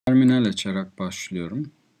Terminal açarak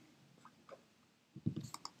başlıyorum.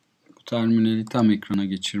 Bu terminali tam ekrana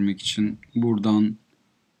geçirmek için buradan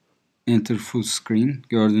Enter Full Screen,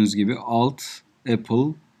 gördüğünüz gibi Alt,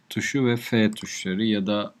 Apple tuşu ve F tuşları ya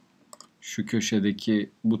da şu köşedeki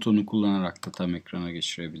butonu kullanarak da tam ekrana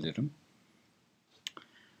geçirebilirim.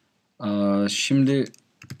 Şimdi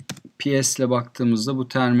PS ile baktığımızda bu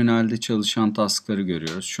terminalde çalışan taskları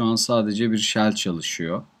görüyoruz. Şu an sadece bir shell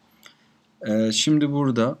çalışıyor. Şimdi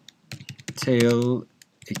burada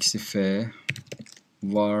tail-f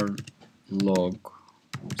var log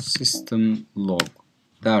system log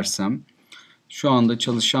dersem şu anda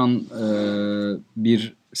çalışan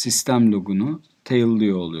bir sistem logunu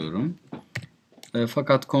tail'liyor oluyorum.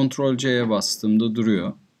 Fakat Ctrl+c'ye bastığımda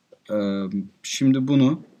duruyor. Şimdi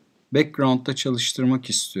bunu background'da çalıştırmak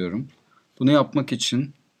istiyorum. Bunu yapmak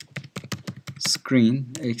için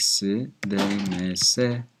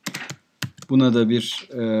screen-dms, buna da bir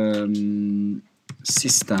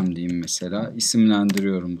sistem diyeyim mesela.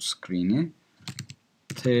 İsimlendiriyorum bu screen'i.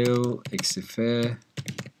 tail-f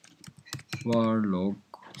var log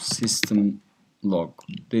system log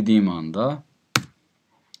dediğim anda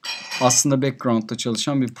aslında background'da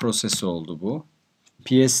çalışan bir proses oldu bu.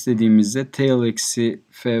 PS dediğimizde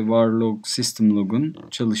tail-f var log system log'un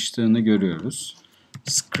çalıştığını görüyoruz.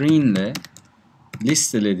 Screen ile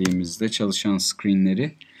listelediğimizde çalışan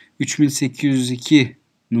screenleri 3802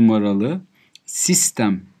 numaralı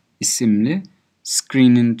system isimli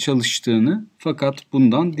screen'in çalıştığını fakat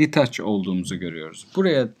bundan detach olduğumuzu görüyoruz.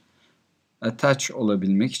 Buraya attach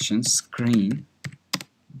olabilmek için screen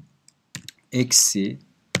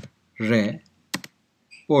 -r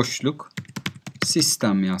boşluk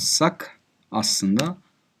sistem yazsak aslında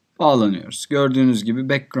bağlanıyoruz. Gördüğünüz gibi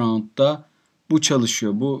background'da bu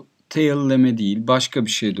çalışıyor. Bu tail'leme değil, başka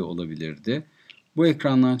bir şey de olabilirdi. Bu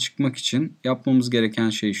ekrandan çıkmak için yapmamız gereken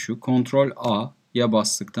şey şu: Ctrl+a'ya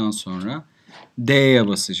bastıktan sonra D'ye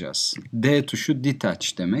basacağız. D tuşu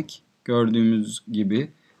detach demek. Gördüğümüz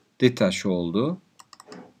gibi detach oldu.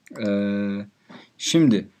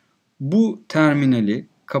 Şimdi bu terminali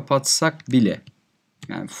kapatsak bile,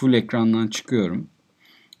 yani full ekrandan çıkıyorum.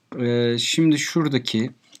 Şimdi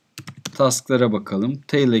şuradaki tasklara bakalım.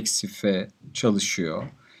 tail-f çalışıyor.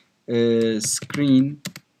 Screen-ls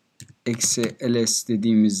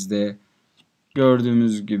dediğimizde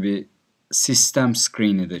gördüğümüz gibi sistem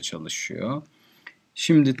screen'i de çalışıyor.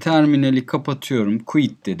 Şimdi terminali kapatıyorum.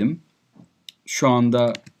 Quit dedim. Şu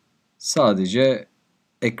anda sadece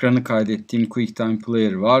ekranı kaydettiğim QuickTime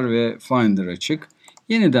Player var ve Finder açık.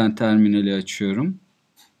 Yeniden terminali açıyorum.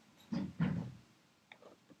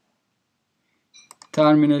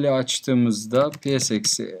 Terminali açtığımızda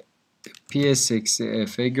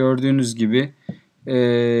ps-f gördüğünüz gibi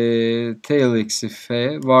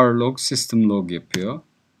tail-f var log system log yapıyor.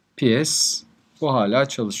 ps bu hala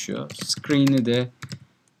çalışıyor. Screen'i de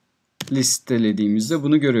listelediğimizde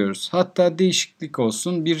bunu görüyoruz. Hatta değişiklik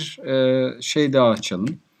olsun bir şey daha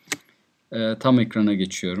açalım. Tam ekrana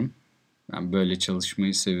geçiyorum. Ben böyle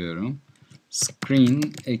çalışmayı seviyorum.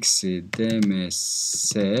 Screen-dms,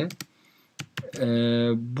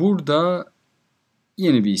 burada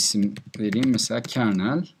yeni bir isim vereyim. Mesela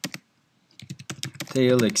kernel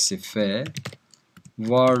tail-f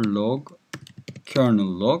var log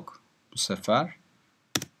kernel.log, bu sefer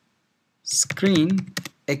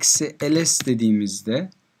screen-ls dediğimizde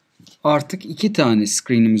artık iki tane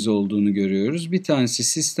screen'imiz olduğunu görüyoruz. Bir tanesi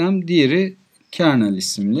sistem, diğeri kernel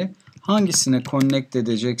isimli. Hangisine connect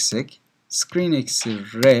edeceksek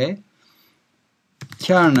screen-r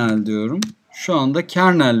kernel diyorum. Şu anda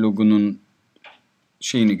kernel logunun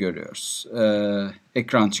şeyini görüyoruz.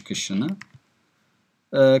 Ekran çıkışını.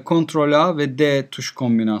 Ctrl+a ve D tuş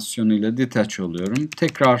kombinasyonuyla detach oluyorum.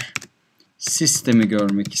 Tekrar sistemi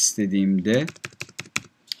görmek istediğimde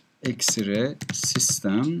 -r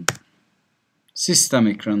sistem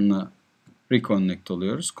ekranına reconnect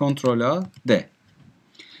oluyoruz. Ctrl+a D.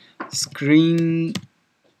 Screen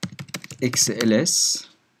 -ls,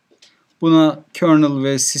 buna kernel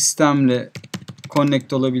ve sistemle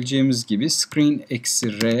connect olabileceğimiz gibi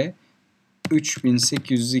screen-r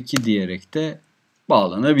 3802 diyerek de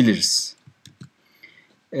bağlanabiliriz.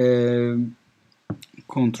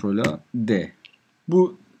 Ctrl+a D.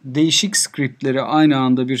 Bu değişik scriptleri aynı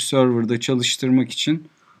anda bir serverda çalıştırmak için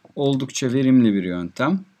oldukça verimli bir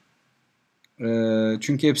yöntem.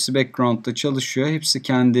 Çünkü hepsi background'da çalışıyor. Hepsi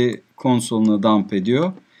kendi konsoluna dump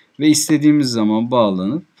ediyor. Ve istediğimiz zaman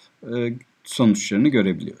bağlanıp sonuçlarını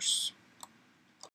görebiliyoruz.